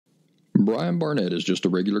Brian Barnett is just a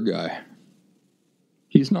regular guy.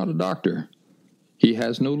 He's not a doctor. He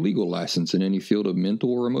has no legal license in any field of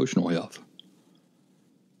mental or emotional health.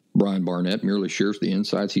 Brian Barnett merely shares the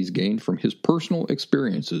insights he's gained from his personal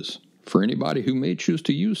experiences for anybody who may choose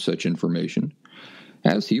to use such information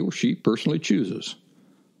as he or she personally chooses,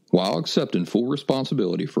 while accepting full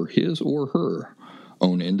responsibility for his or her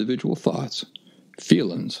own individual thoughts,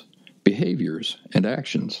 feelings, behaviors, and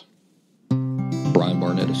actions. Brian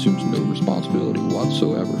Barnett assumes no responsibility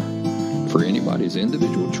whatsoever for anybody's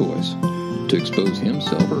individual choice to expose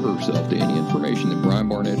himself or herself to any information that Brian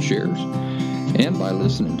Barnett shares. And by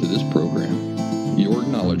listening to this program, you're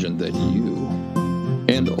acknowledging that you,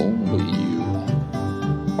 and only you,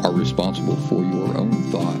 are responsible for your own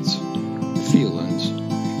thoughts, feelings,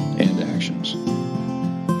 and actions.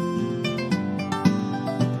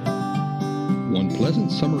 One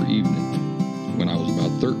pleasant summer evening, when I was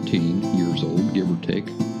about 13 years old, give or take,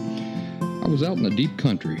 I was out in the deep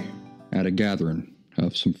country at a gathering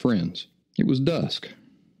of some friends. It was dusk.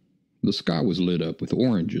 The sky was lit up with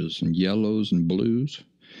oranges and yellows and blues,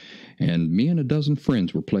 and me and a dozen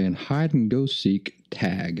friends were playing hide-and-go-seek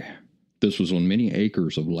tag. This was on many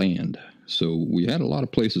acres of land, so we had a lot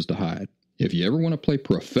of places to hide. If you ever want to play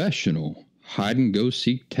professional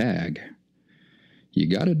hide-and-go-seek tag, you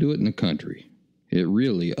got to do it in the country. It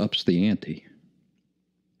really ups the ante.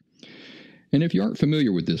 And if you aren't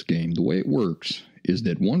familiar with this game, the way it works is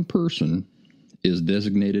that one person is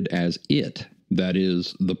designated as it. That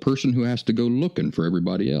is, the person who has to go looking for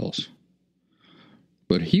everybody else.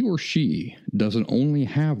 But he or she doesn't only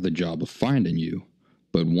have the job of finding you,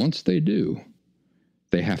 but once they do,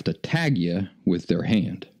 they have to tag you with their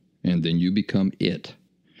hand, and then you become it.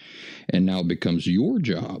 And now it becomes your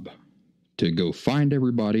job to go find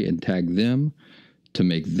everybody and tag them to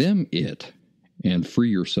make them it and free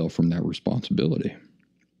yourself from that responsibility.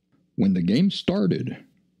 When the game started,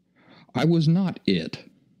 I was not it.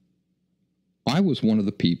 I was one of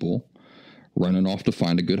the people running off to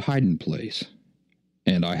find a good hiding place,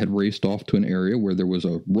 and I had raced off to an area where there was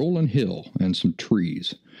a rolling hill and some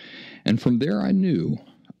trees, and from there I knew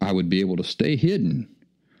I would be able to stay hidden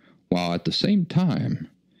while at the same time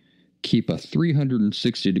keep a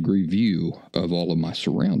 360-degree view of all of my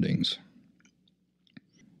surroundings.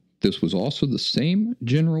 This was also the same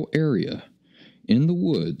general area in the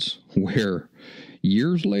woods where,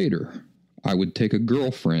 years later, I would take a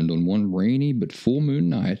girlfriend on one rainy but full moon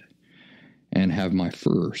night and have my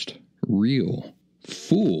first real,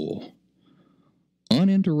 full,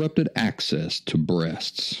 uninterrupted access to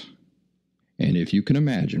breasts. And if you can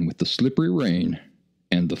imagine, with the slippery rain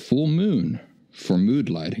and the full moon for mood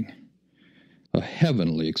lighting, a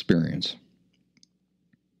heavenly experience.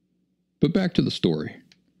 But back to the story.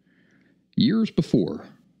 Years before,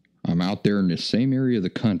 I'm out there in this same area of the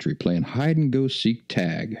country playing hide-and-go-seek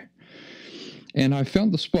tag, and I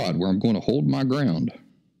found the spot where I'm going to hold my ground.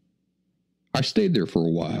 I stayed there for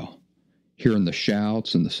a while, hearing the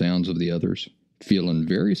shouts and the sounds of the others, feeling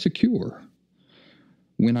very secure,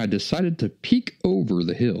 when I decided to peek over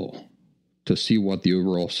the hill to see what the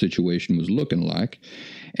overall situation was looking like,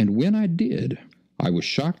 and when I did, I was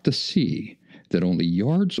shocked to see that only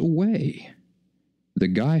yards away, the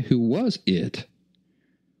guy who was it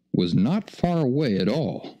was not far away at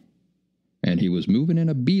all, and he was moving in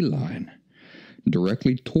a beeline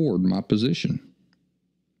directly toward my position.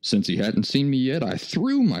 Since he hadn't seen me yet, I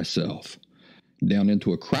threw myself down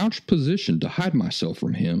into a crouched position to hide myself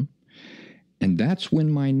from him, and that's when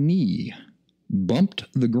my knee bumped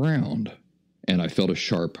the ground, and I felt a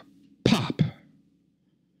sharp pop.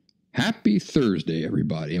 Happy Thursday,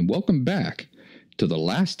 everybody, and welcome back to The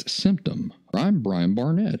Last Symptom. I'm Brian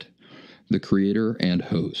Barnett, the creator and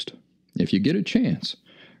host. If you get a chance,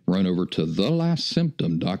 run over to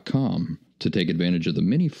thelastsymptom.com to take advantage of the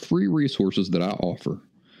many free resources that I offer.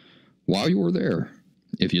 While you're there,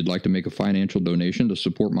 if you'd like to make a financial donation to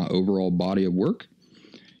support my overall body of work,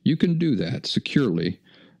 you can do that securely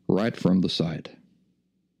right from the site.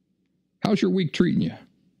 How's your week treating you?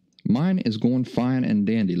 Mine is going fine and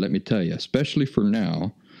dandy, let me tell you, especially for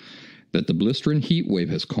now that the blistering heat wave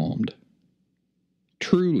has calmed.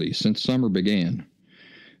 Truly, since summer began,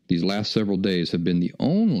 these last several days have been the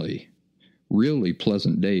only really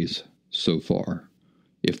pleasant days so far.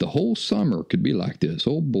 If the whole summer could be like this,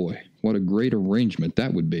 oh boy, what a great arrangement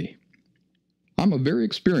that would be. I'm a very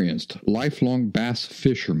experienced, lifelong bass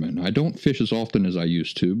fisherman. I don't fish as often as I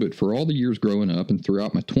used to, but for all the years growing up and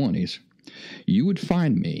throughout my 20s, you would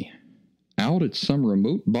find me out at some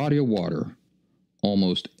remote body of water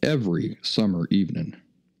almost every summer evening.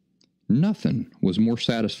 Nothing was more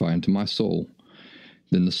satisfying to my soul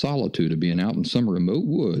than the solitude of being out in some remote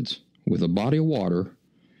woods with a body of water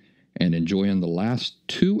and enjoying the last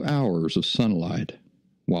 2 hours of sunlight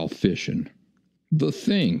while fishing. The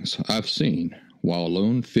things I've seen while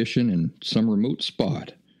alone fishing in some remote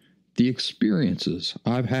spot, the experiences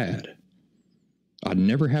I've had, I'd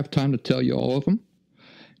never have time to tell you all of them,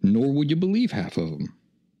 nor would you believe half of them.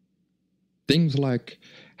 Things like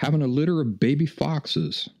having a litter of baby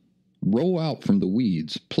foxes roll out from the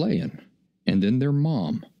weeds playing, and then their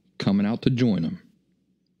mom coming out to join them.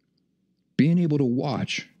 Being able to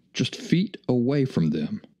watch just feet away from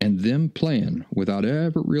them and them playing without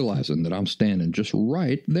ever realizing that I'm standing just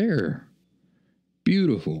right there.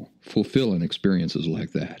 Beautiful, fulfilling experiences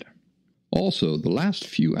like that. Also, the last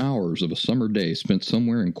few hours of a summer day spent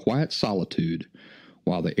somewhere in quiet solitude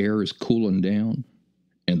while the air is cooling down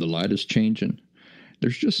and the light is changing.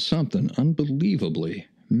 There's just something unbelievably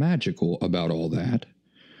magical about all that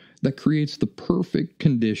creates the perfect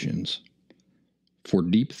conditions for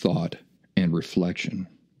deep thought and reflection.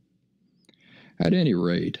 At any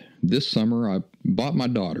rate, this summer I bought my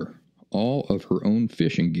daughter all of her own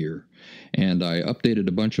fishing gear, and I updated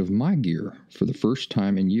a bunch of my gear for the first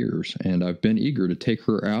time in years, and I've been eager to take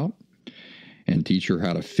her out and teach her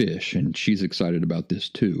how to fish, and she's excited about this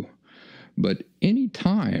too. But any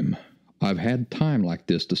time I've had time like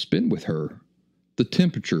this to spend with her, the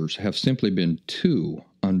temperatures have simply been too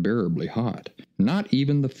unbearably hot. Not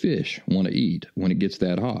even the fish want to eat when it gets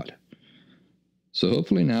that hot. So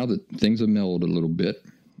hopefully now that things have mellowed a little bit,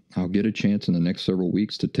 I'll get a chance in the next several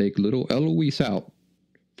weeks to take little Eloise out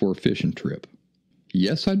for a fishing trip.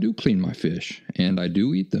 Yes, I do clean my fish, and I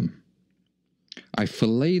do eat them. I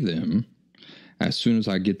fillet them as soon as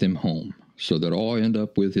I get them home, so that all I end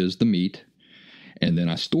up with is the meat, and then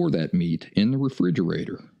I store that meat in the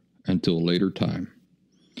refrigerator until a later time.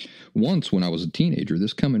 Once when I was a teenager,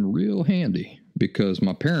 this come in real handy because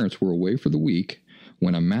my parents were away for the week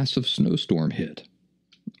when a massive snowstorm hit.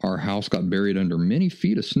 Our house got buried under many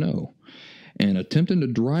feet of snow, and attempting to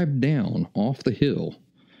drive down off the hill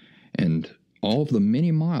and all of the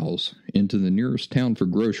many miles into the nearest town for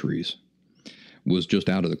groceries was just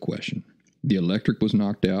out of the question. The electric was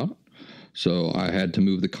knocked out, so I had to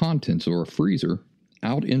move the contents of our freezer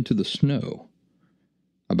out into the snow.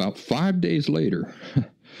 About 5 days later,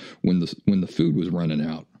 when the food was running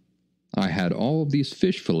out, I had all of these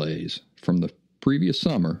fish fillets from the previous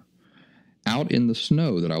summer out in the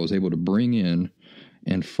snow that I was able to bring in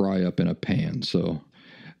and fry up in a pan. So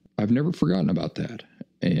I've never forgotten about that.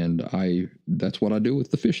 And that's what I do with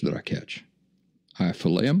the fish that I catch. I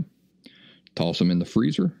fillet them, toss them in the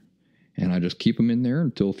freezer, and I just keep them in there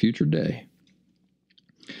until a future day.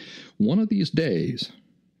 One of these days,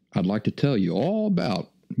 I'd like to tell you all about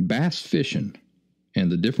bass fishing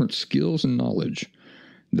and the different skills and knowledge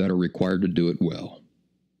that are required to do it well.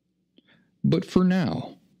 But for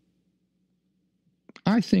now,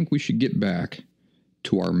 I think we should get back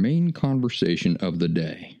to our main conversation of the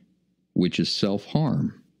day, which is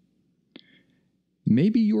self-harm.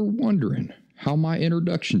 Maybe you're wondering how my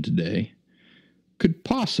introduction today could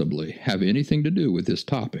possibly have anything to do with this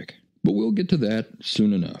topic, but we'll get to that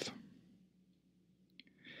soon enough.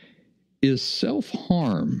 Is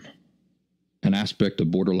self-harm an aspect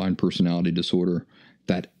of borderline personality disorder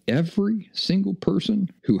that every single person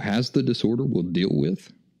who has the disorder will deal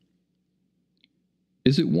with?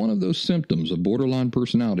 Is it one of those symptoms of borderline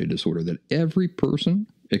personality disorder that every person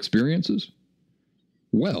experiences?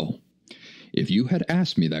 Well, if you had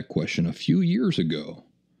asked me that question a few years ago,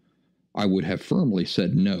 I would have firmly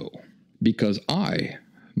said no, because I,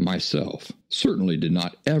 myself, certainly did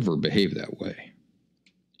not ever behave that way.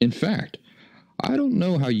 In fact, I don't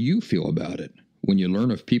know how you feel about it when you learn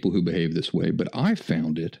of people who behave this way, but I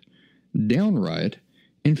found it downright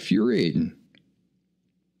infuriating.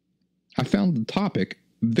 I found the topic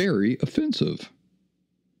very offensive.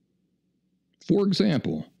 For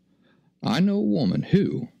example, I know a woman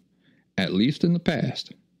who, at least in the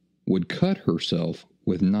past, would cut herself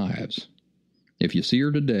with knives. If you see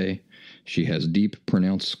her today, she has deep,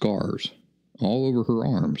 pronounced scars all over her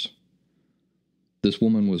arms. This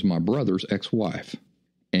woman was my brother's ex-wife,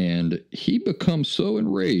 and he became so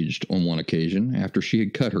enraged on one occasion after she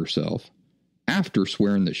had cut herself, after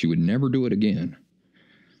swearing that she would never do it again,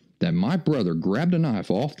 that my brother grabbed a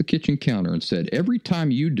knife off the kitchen counter and said, "Every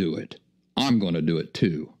time you do it, I'm going to do it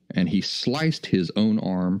too." And he sliced his own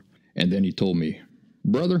arm, and then he told me,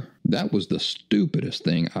 "Brother, that was the stupidest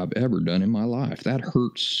thing I've ever done in my life. That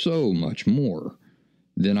hurt so much more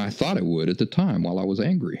than I thought it would at the time while I was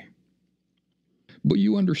angry." But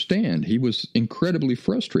you understand, he was incredibly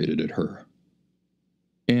frustrated at her.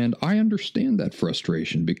 And I understand that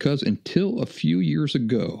frustration because until a few years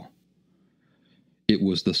ago, It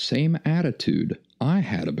was the same attitude I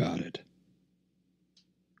had about it.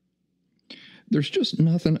 There's just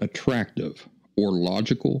nothing attractive or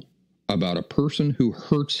logical about a person who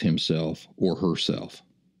hurts himself or herself.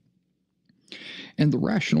 And the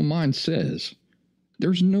rational mind says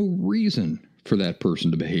there's no reason for that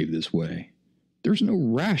person to behave this way. There's no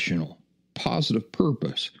rational, positive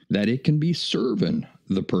purpose that it can be serving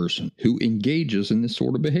the person who engages in this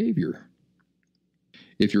sort of behavior.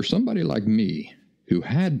 If you're somebody like me who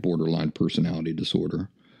had borderline personality disorder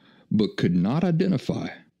but could not identify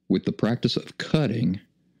with the practice of cutting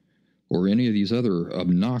or any of these other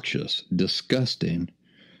obnoxious, disgusting,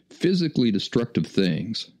 physically destructive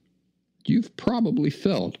things, you've probably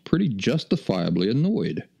felt pretty justifiably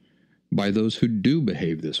annoyed by those who do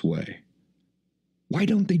behave this way. Why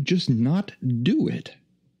don't they just not do it?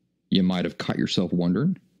 You might have caught yourself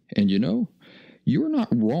wondering, and you're not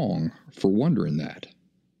wrong for wondering that.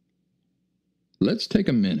 Let's take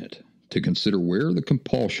a minute to consider where the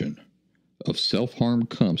compulsion of self-harm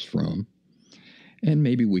comes from, and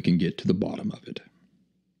maybe we can get to the bottom of it.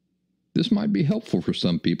 This might be helpful for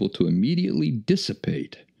some people to immediately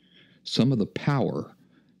dissipate some of the power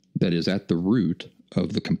that is at the root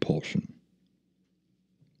of the compulsion.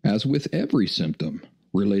 As with every symptom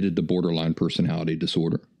related to borderline personality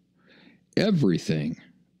disorder, everything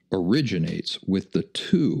originates with the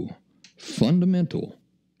two fundamental,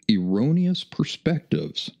 erroneous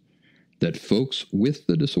perspectives that folks with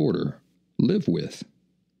the disorder live with.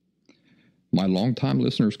 My longtime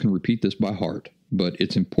listeners can repeat this by heart, but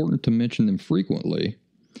it's important to mention them frequently,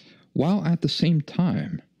 while at the same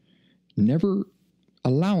time never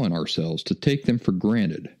allowing ourselves to take them for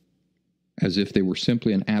granted as if they were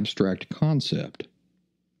simply an abstract concept.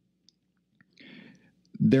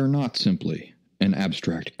 They're not simply an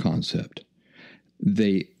abstract concept.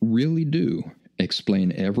 They really do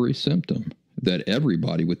explain every symptom that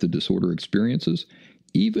everybody with the disorder experiences,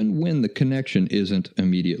 even when the connection isn't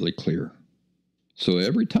immediately clear. So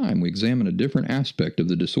every time we examine a different aspect of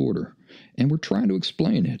the disorder and we're trying to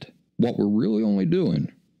explain it, what we're really only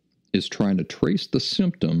doing is trying to trace the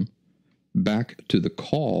symptom back to the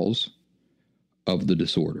cause of the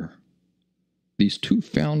disorder. These two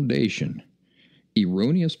foundation,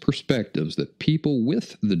 erroneous perspectives that people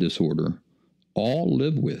with the disorder all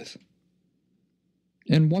live with.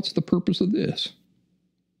 And what's the purpose of this?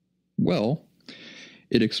 Well,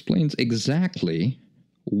 it explains exactly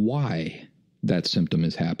why that symptom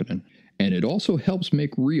is happening. And it also helps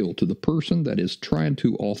make real to the person that is trying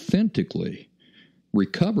to authentically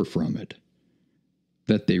recover from it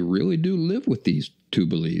that they really do live with these two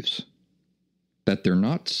beliefs, that they're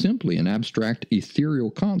not simply an abstract ethereal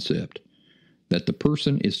concept, that the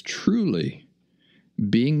person is truly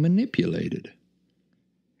being manipulated.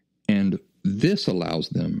 And this allows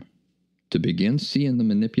them to begin seeing the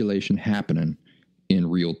manipulation happening in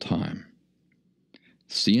real time.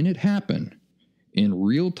 Seeing it happen in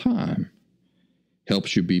real time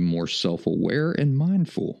helps you be more self-aware and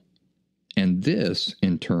mindful. And this,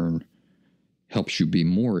 in turn, helps you be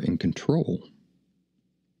more in control.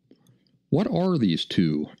 What are these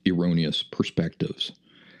two erroneous perspectives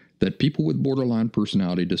that people with borderline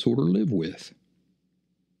personality disorder live with?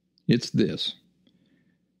 It's this: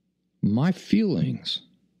 my feelings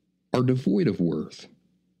are devoid of worth.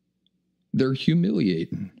 They're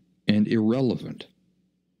humiliating and irrelevant.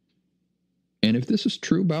 And if this is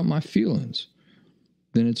true about my feelings,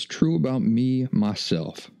 then it's true about me,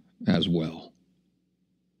 myself, as well.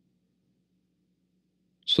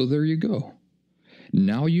 So there you go.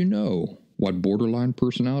 Now you know what borderline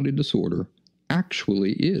personality disorder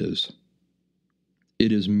actually is.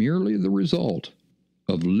 It is merely the result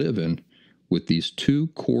of living with these two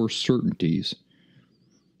core certainties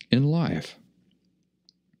in life.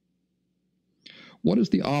 What is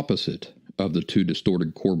the opposite of the two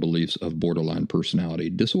distorted core beliefs of borderline personality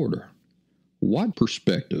disorder? What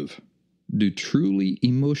perspective do truly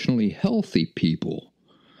emotionally healthy people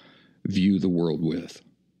view the world with?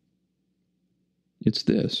 It's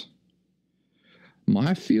this: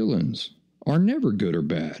 my feelings are never good or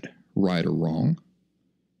bad, right or wrong,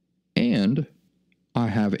 and I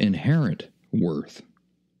have inherent worth.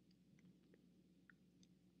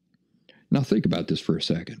 Now think about this for a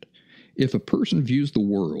second. If a person views the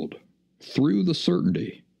world through the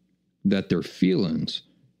certainty that their feelings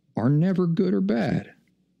are never good or bad,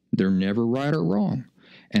 they're never right or wrong,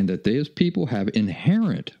 and that they as people have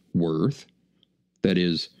inherent worth, that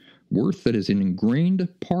is, worth that is an ingrained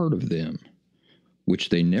part of them, which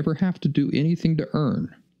they never have to do anything to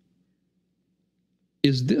earn,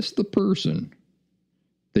 is this the person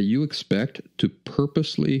that you expect to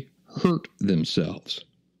purposely hurt themselves?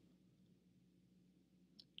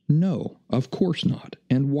 No, of course not.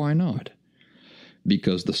 And why not?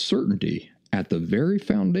 Because the certainty at the very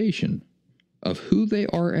foundation of who they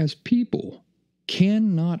are as people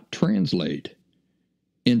cannot translate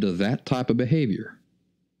into that type of behavior.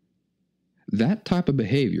 That type of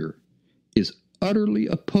behavior is utterly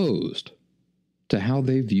opposed to how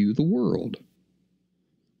they view the world.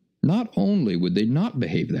 Not only would they not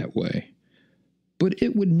behave that way, but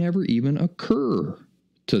it would never even occur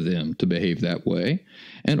to them to behave that way.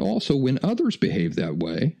 And also, when others behave that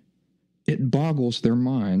way, it boggles their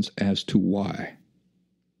minds as to why.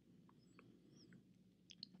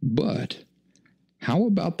 But how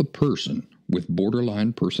about the person with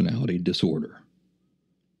borderline personality disorder?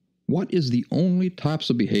 What is the only types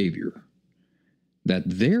of behavior that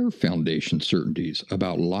their foundation certainties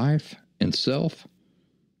about life and self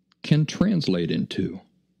can translate into?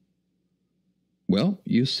 Well,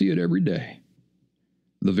 you see it every day.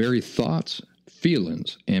 The very thoughts,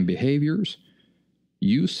 feelings, and behaviors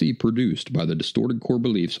you see produced by the distorted core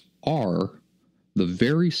beliefs are the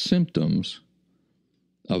very symptoms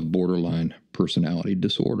of borderline personality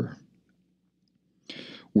disorder.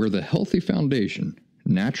 Where the healthy foundation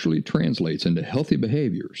naturally translates into healthy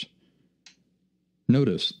behaviors,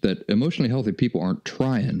 notice that emotionally healthy people aren't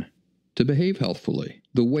trying to behave healthfully.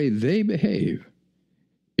 The way they behave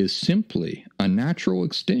is simply a natural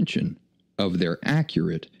extension of their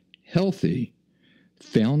accurate, healthy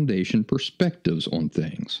foundation perspectives on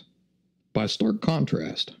things. By stark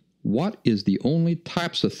contrast, what is the only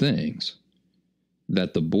types of things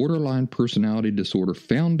that the borderline personality disorder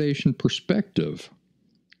foundation perspective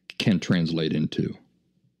can translate into?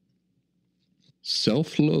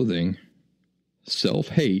 Self-loathing,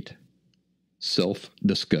 self-hate,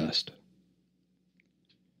 self-disgust.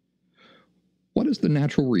 What is the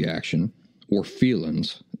natural reaction or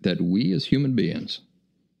feelings that we as human beings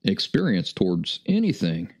experience towards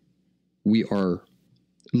anything we are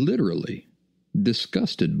literally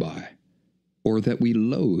disgusted by or that we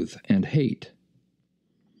loathe and hate?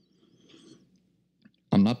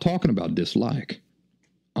 I'm not talking about dislike.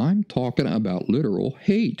 I'm talking about literal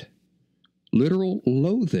hate, literal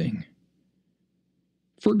loathing.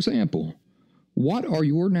 For example, what are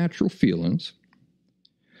your natural feelings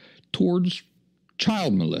towards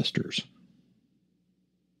child molesters?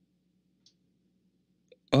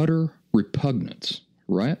 Utter repugnance,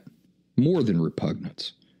 right? More than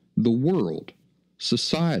repugnance. The world,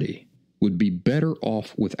 society, would be better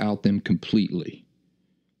off without them completely.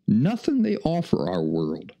 Nothing they offer our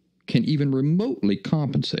world can even remotely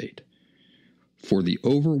compensate for the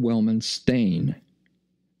overwhelming stain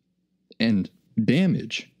and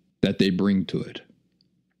damage that they bring to it.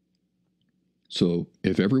 So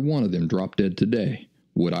if every one of them dropped dead today,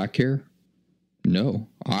 would I care? No,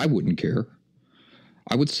 I wouldn't care.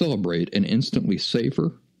 I would celebrate an instantly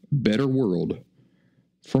safer, better world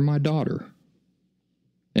for my daughter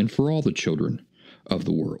and for all the children of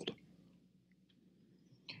the world.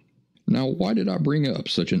 Now, why did I bring up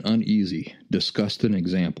such an uneasy, disgusting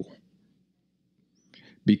example?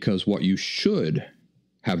 Because what you should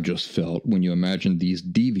have just felt when you imagined these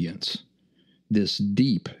deviants, this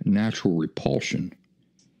deep natural repulsion,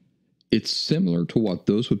 it's similar to what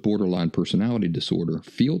those with borderline personality disorder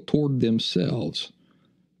feel toward themselves,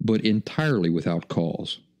 but entirely without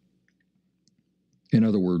cause. In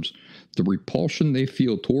other words, the repulsion they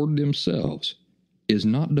feel toward themselves is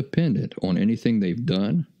not dependent on anything they've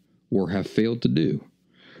done or have failed to do.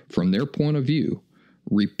 From their point of view,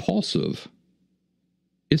 repulsive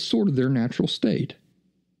is sort of their natural state.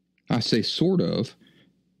 I say sort of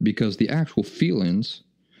because the actual feelings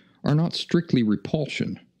are not strictly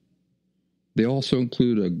repulsion. They also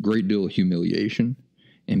include a great deal of humiliation,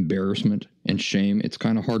 embarrassment, and shame. It's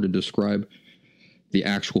kind of hard to describe the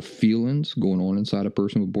actual feelings going on inside a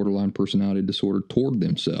person with borderline personality disorder toward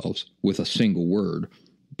themselves with a single word.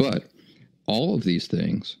 But all of these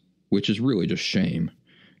things, which is really just shame,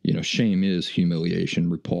 shame is humiliation,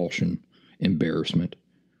 repulsion, embarrassment.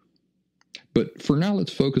 But for now,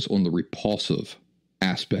 let's focus on the repulsive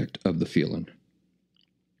aspect of the feeling.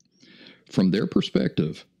 From their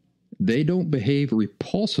perspective, they don't behave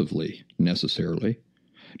repulsively necessarily,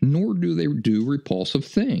 nor do they do repulsive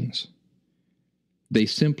things. They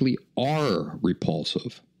simply are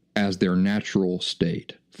repulsive as their natural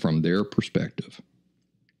state from their perspective.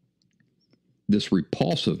 This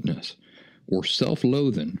repulsiveness or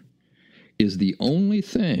self-loathing is the only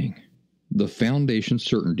thing the foundation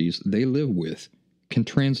certainties they live with can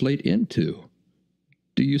translate into.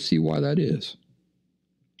 Do you see why that is?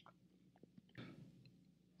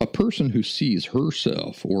 A person who sees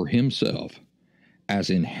herself or himself as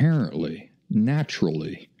inherently,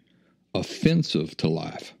 naturally offensive to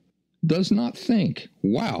life, does not think,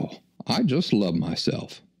 wow, I just love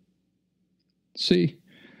myself. See,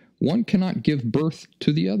 one cannot give birth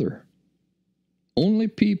to the other. Only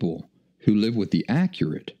people who live with the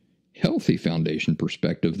accurate, healthy foundation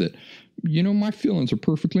perspective that, my feelings are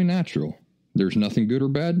perfectly natural. There's nothing good or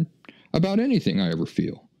bad about anything I ever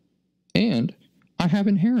feel. And I have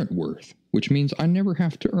inherent worth, which means I never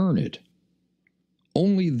have to earn it.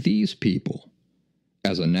 Only these people,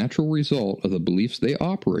 as a natural result of the beliefs they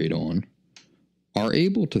operate on, are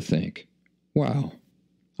able to think, wow,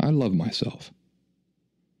 I love myself.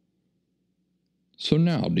 So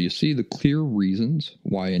now, do you see the clear reasons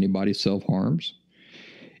why anybody self-harms?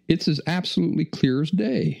 It's as absolutely clear as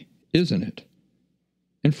day, isn't it?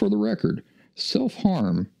 And for the record,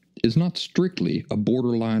 self-harm is not strictly a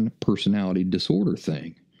borderline personality disorder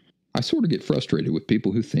thing. I sort of get frustrated with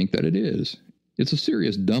people who think that it is. It's a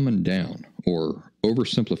serious dumbing down or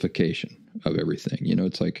oversimplification of everything.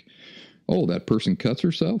 It's like, oh, that person cuts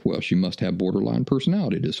herself? Well, she must have borderline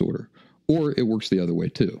personality disorder. Or it works the other way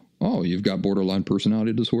too. Oh, you've got borderline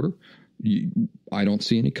personality disorder? I don't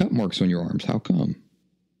see any cut marks on your arms. How come?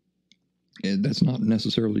 That's not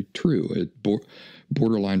necessarily true.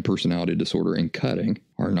 Borderline personality disorder and cutting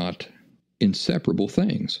are not inseparable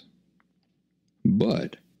things.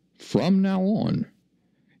 But from now on,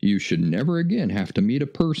 you should never again have to meet a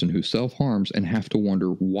person who self-harms and have to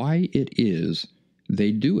wonder why it is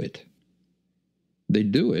they do it. They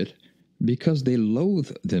do it because they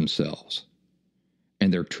loathe themselves,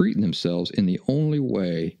 and they're treating themselves in the only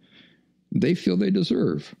way they feel they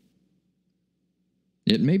deserve.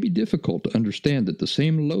 It may be difficult to understand that the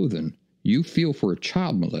same loathing you feel for a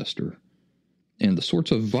child molester and the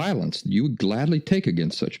sorts of violence you would gladly take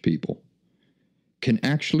against such people can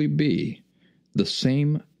actually be the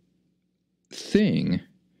same thing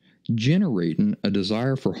generating a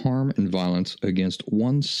desire for harm and violence against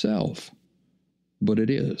oneself. But it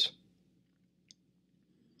is.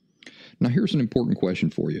 Now here's an important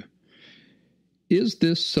question for you. Is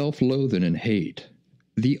this self-loathing and hate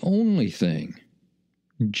the only thing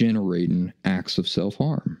generating acts of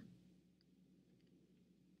self-harm?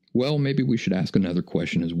 Well, maybe we should ask another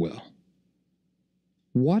question as well.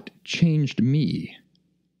 What changed me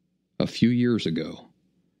a few years ago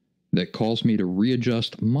that caused me to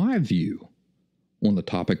readjust my view on the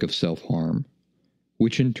topic of self-harm,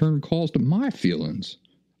 which in turn caused my feelings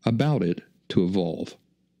about it to evolve?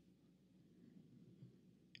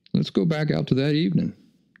 Let's go back out to that evening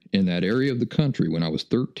in that area of the country when I was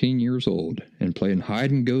 13 years old and playing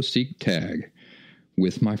hide-and-go-seek tag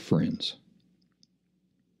with my friends.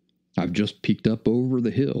 I've just peeked up over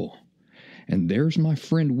the hill, and there's my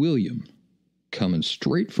friend William coming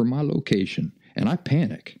straight for my location, and I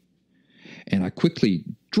panic, and I quickly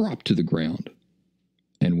drop to the ground.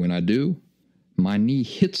 And when I do, my knee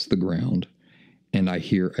hits the ground, and I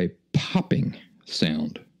hear a popping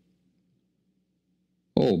sound.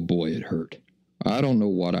 Oh boy, it hurt. I don't know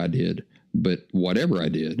what I did, but whatever I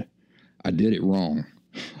did it wrong.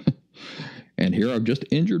 And here I've just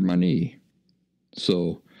injured my knee.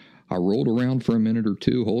 So I rolled around for a minute or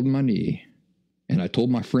two holding my knee, and I told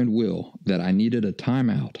my friend Will that I needed a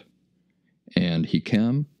timeout. And he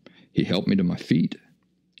came, he helped me to my feet,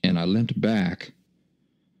 and I limped back,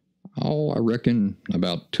 I reckon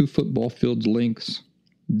about 2 football fields lengths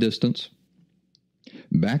distance,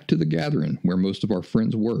 back to the gathering where most of our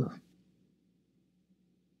friends were.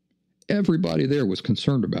 Everybody there was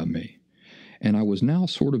concerned about me, and I was now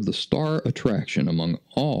sort of the star attraction among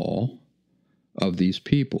all of these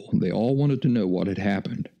people. They all wanted to know what had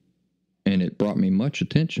happened, and it brought me much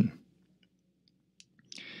attention.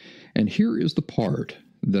 And here is the part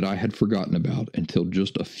that I had forgotten about until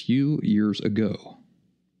just a few years ago.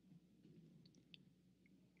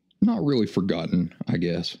 Not really forgotten, I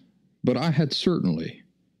guess, but I had certainly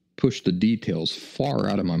pushed the details far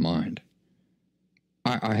out of my mind.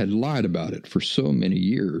 I had lied about it for so many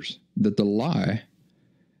years that the lie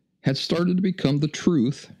had started to become the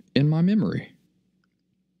truth in my memory.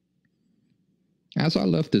 As I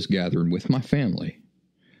left this gathering with my family,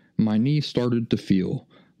 my knee started to feel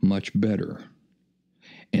much better,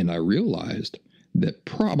 and I realized that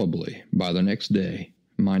probably by the next day,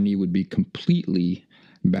 my knee would be completely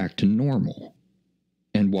back to normal.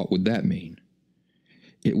 And what would that mean?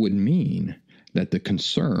 It would mean that the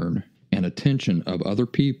concern and attention of other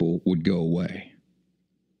people would go away.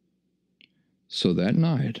 So that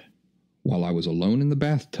night, while I was alone in the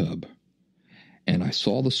bathtub, and I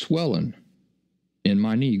saw the swelling in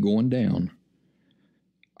my knee going down,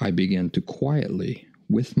 I began to quietly,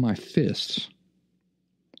 with my fists,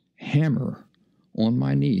 hammer on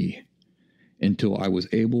my knee until I was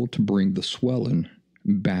able to bring the swelling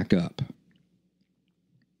back up.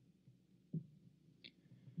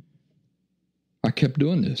 I kept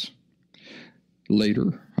doing this.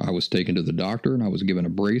 Later, I was taken to the doctor and I was given a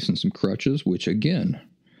brace and some crutches, which again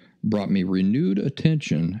brought me renewed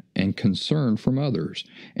attention and concern from others.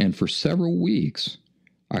 And for several weeks,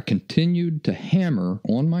 I continued to hammer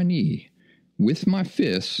on my knee with my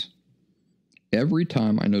fists every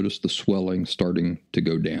time I noticed the swelling starting to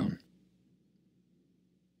go down.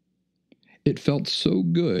 It felt so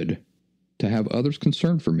good to have others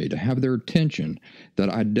concerned for me, to have their attention,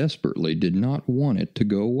 that I desperately did not want it to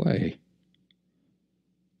go away,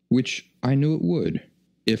 which I knew it would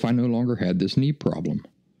if I no longer had this knee problem.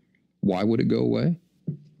 Why would it go away?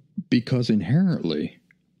 Because inherently,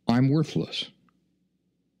 I'm worthless.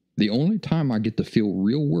 The only time I get to feel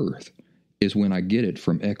real worth is when I get it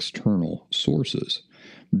from external sources,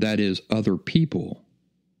 that is, other people.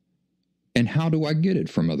 And how do I get it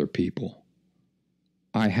from other people?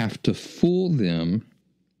 I have to fool them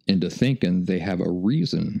into thinking they have a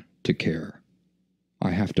reason to care. I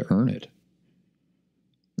have to earn it.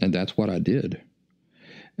 And that's what I did,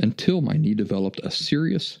 until my knee developed a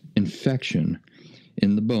serious infection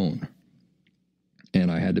in the bone.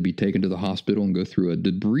 And I had to be taken to the hospital and go through a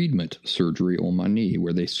debridement surgery on my knee,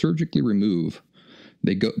 where they surgically remove,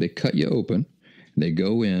 they cut you open, they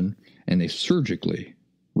go in, and they surgically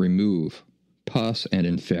remove pus and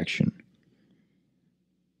infection.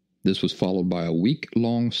 This was followed by a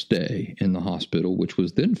week-long stay in the hospital, which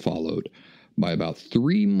was then followed by about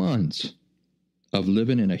 3 months of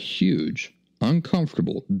living in a huge,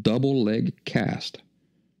 uncomfortable double-leg cast,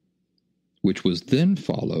 which was then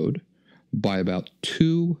followed by about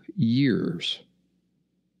 2 years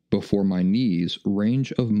before my knee's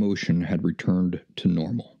range of motion had returned to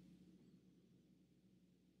normal.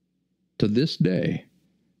 To this day,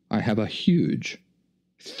 I have a huge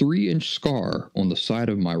 3-inch scar on the side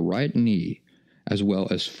of my right knee, as well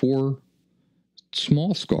as 4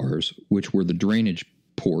 small scars, which were the drainage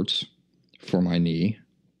ports for my knee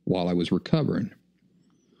while I was recovering.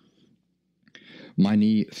 My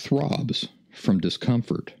knee throbs from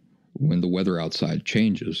discomfort when the weather outside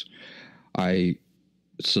changes. I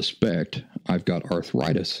suspect I've got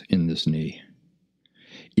arthritis in this knee.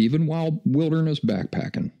 Even while wilderness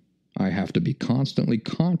backpacking, I have to be constantly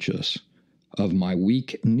conscious of my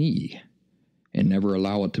weak knee and never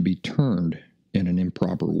allow it to be turned in an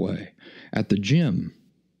improper way. At the gym,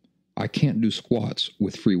 I can't do squats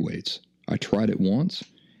with free weights. I tried it once,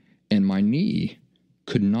 and my knee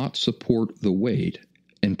could not support the weight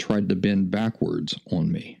and tried to bend backwards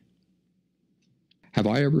on me. Have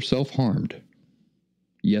I ever self-harmed?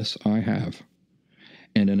 Yes, I have,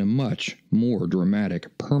 and in a much more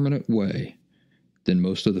dramatic, permanent way than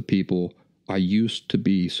most of the people I used to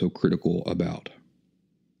be so critical about.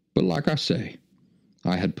 But like I say,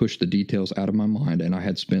 I had pushed the details out of my mind, and I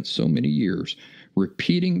had spent so many years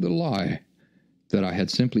repeating the lie that I had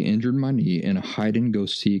simply injured my knee in a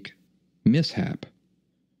hide-and-go-seek mishap,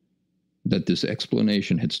 that this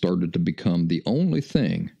explanation had started to become the only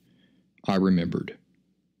thing I remembered.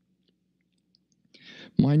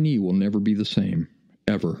 My knee will never be the same,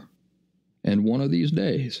 ever, and one of these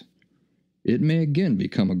days, it may again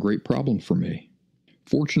become a great problem for me.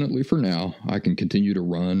 Fortunately for now, I can continue to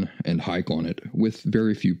run and hike on it with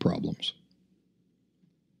very few problems.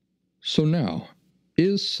 So now,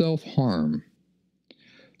 is self-harm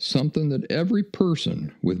something that every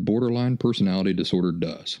person with borderline personality disorder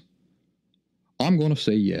does? I'm going to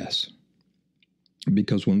say yes.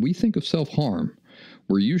 Because when we think of self-harm,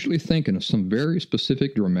 we're usually thinking of some very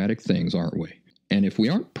specific dramatic things, aren't we? And if we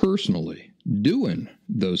aren't personally doing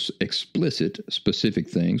those explicit, specific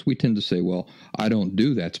things, we tend to say, well, I don't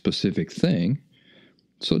do that specific thing,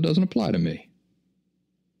 so it doesn't apply to me.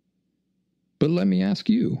 But let me ask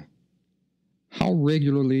you, how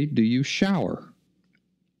regularly do you shower?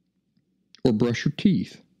 Or brush your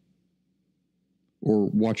teeth? Or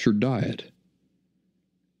watch your diet?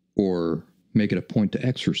 Or make it a point to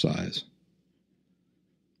exercise?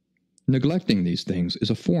 Neglecting these things is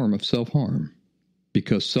a form of self-harm,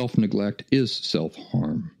 because self-neglect is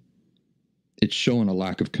self-harm. It's showing a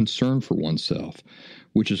lack of concern for oneself,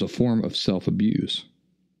 which is a form of self-abuse.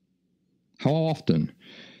 How often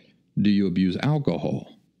do you abuse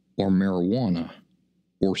alcohol, or marijuana,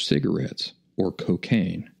 or cigarettes, or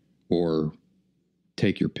cocaine, or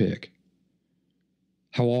take your pick?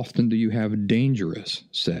 How often do you have dangerous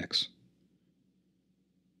sex?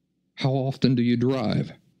 How often do you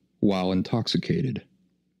drive while intoxicated?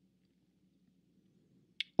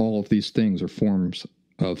 All of these things are forms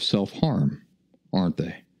of self-harm, aren't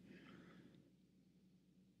they?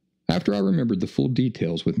 After I remembered the full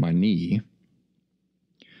details with my knee,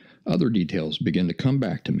 Other details began to come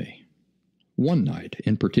back to me. One night,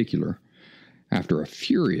 in particular, after a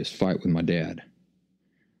furious fight with my dad,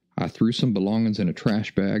 I threw some belongings in a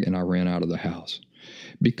trash bag and I ran out of the house.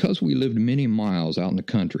 Because we lived many miles out in the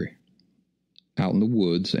country, out in the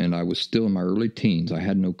woods, and I was still in my early teens, I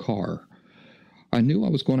had no car. I knew I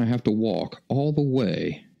was going to have to walk all the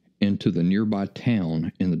way into the nearby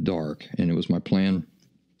town in the dark, and it was my plan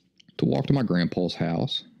to walk to my grandpa's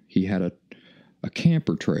house. He had a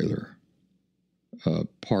camper trailer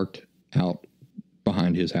parked out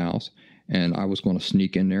behind his house, and I was going to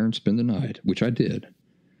sneak in there and spend the night, which I did.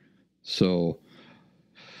 So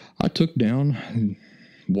I took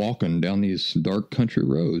walking down these dark country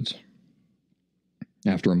roads.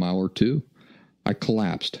 After a mile or two, I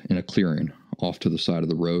collapsed in a clearing off to the side of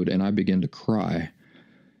the road, and I began to cry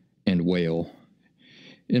and wail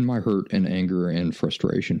in my hurt and anger and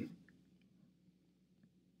frustration.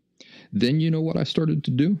 Then you know what I started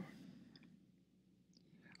to do?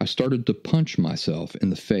 I started to punch myself in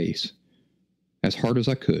the face as hard as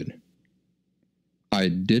I could. I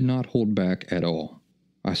did not hold back at all.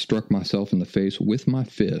 I struck myself in the face with my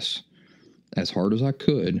fists as hard as I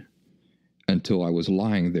could until I was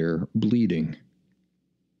lying there bleeding.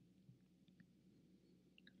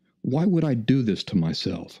 Why would I do this to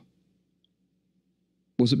myself?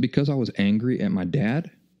 Was it because I was angry at my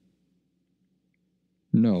dad?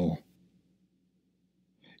 No.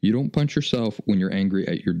 You don't punch yourself when you're angry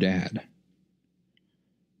at your dad.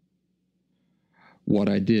 What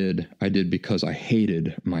I did because I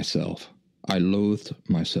hated myself. I loathed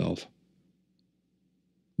myself.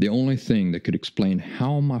 The only thing that could explain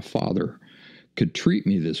how my father could treat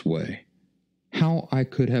me this way, how I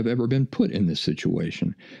could have ever been put in this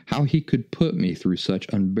situation, how he could put me through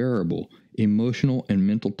such unbearable emotional and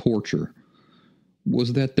mental torture,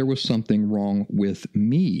 was that there was something wrong with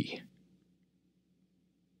me.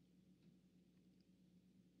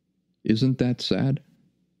 Isn't that sad?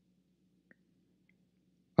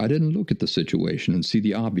 I didn't look at the situation and see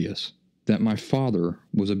the obvious, that my father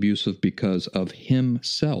was abusive because of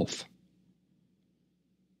himself.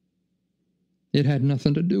 It had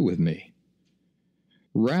nothing to do with me.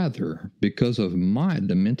 Rather, because of my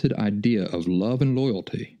demented idea of love and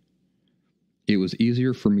loyalty, it was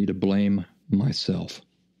easier for me to blame myself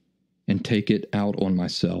and take it out on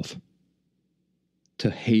myself, to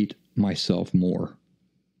hate myself more.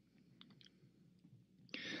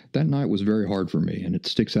 That night was very hard for me, and it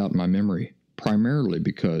sticks out in my memory, primarily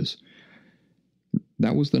because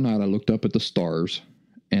that was the night I looked up at the stars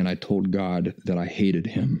and I told God that I hated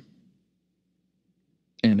him.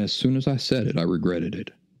 And as soon as I said it, I regretted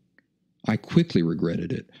it. I quickly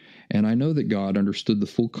regretted it. And I know that God understood the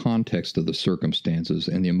full context of the circumstances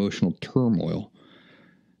and the emotional turmoil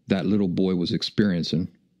that little boy was experiencing.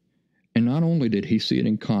 And not only did he see it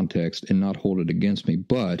in context and not hold it against me,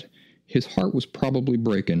 but his heart was probably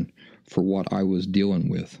breaking for what I was dealing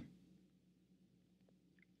with.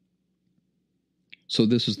 So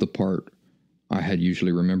this is the part I had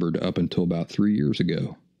usually remembered up until about 3 years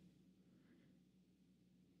ago.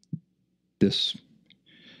 This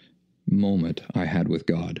moment I had with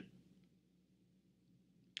God.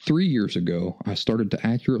 3 years ago, I started to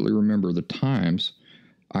accurately remember the times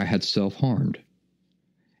I had self-harmed.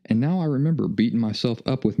 And now I remember beating myself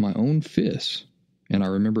up with my own fists. And I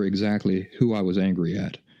remember exactly who I was angry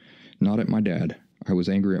at. Not at my dad. I was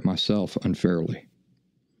angry at myself unfairly.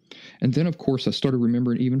 And then, of course, I started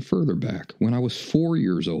remembering even further back when I was 4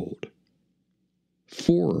 years old.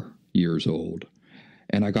 4 years old.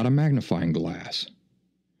 And I got a magnifying glass.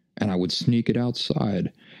 And I would sneak it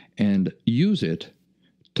outside and use it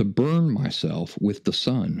to burn myself with the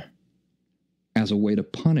sun as a way to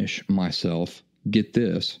punish myself. Get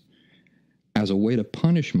this. As a way to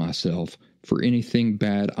punish myself for anything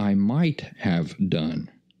bad I might have done.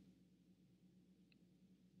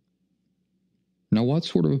 Now, what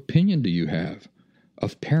sort of opinion do you have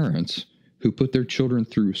of parents who put their children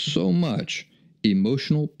through so much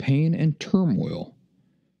emotional pain and turmoil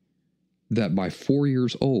that by 4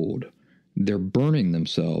 years old, they're burning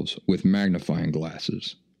themselves with magnifying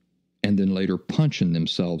glasses and then later punching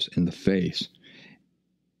themselves in the face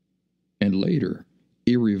and later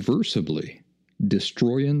irreversibly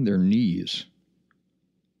destroying their knees,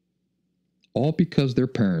 all because their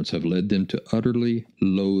parents have led them to utterly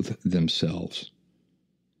loathe themselves?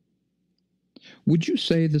 Would you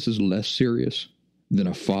say this is less serious than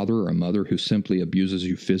a father or a mother who simply abuses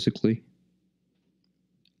you physically?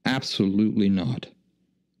 Absolutely not.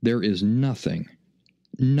 There is nothing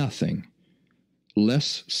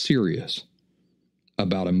less serious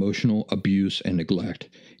about emotional abuse and neglect.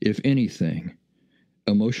 If anything,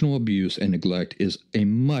 Emotional abuse and neglect is a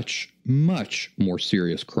much, much more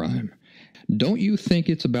serious crime. Don't you think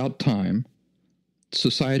it's about time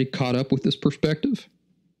society caught up with this perspective?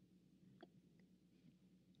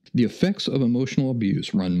 The effects of emotional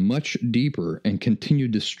abuse run much deeper and continue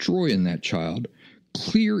destroying that child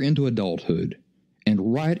clear into adulthood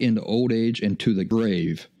and right into old age and to the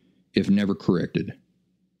grave if never corrected.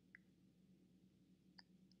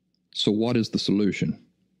 So what is the solution?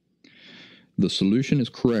 The solution is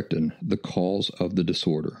correcting the cause of the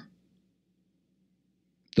disorder.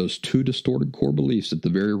 Those two distorted core beliefs at the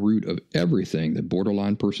very root of everything that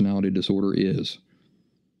borderline personality disorder is.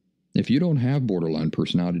 If you don't have borderline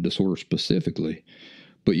personality disorder specifically,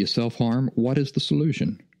 but you self-harm, what is the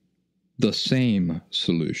solution? The same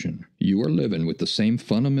solution. You are living with the same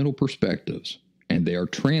fundamental perspectives, and they are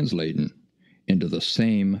translating into the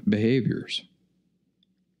same behaviors.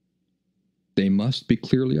 They must be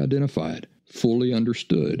clearly identified, fully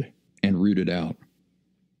understood, and rooted out.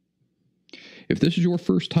 If this is your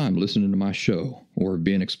first time listening to my show or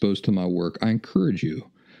being exposed to my work, I encourage you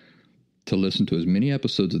to listen to as many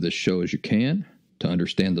episodes of this show as you can to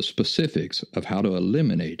understand the specifics of how to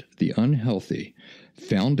eliminate the unhealthy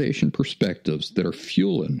foundation perspectives that are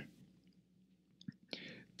fueling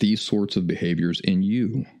these sorts of behaviors in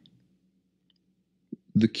you.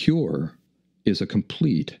 The cure is a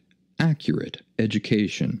complete, accurate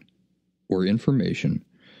education or information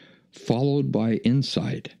followed by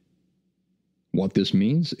insight. What this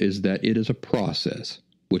means is that it is a process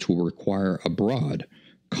which will require a broad,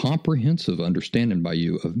 comprehensive understanding by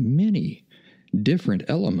you of many different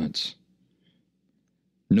elements.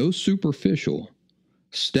 No superficial,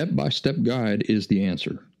 step-by-step guide is the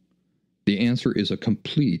answer. The answer is a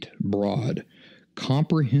complete, broad,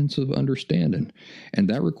 comprehensive understanding, and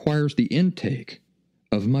that requires the intake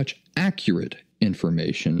of much accurate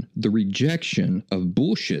information, the rejection of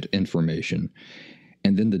bullshit information,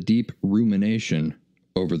 and then the deep rumination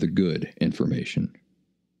over the good information.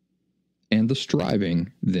 And the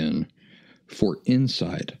striving, then, for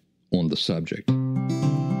insight on the subject.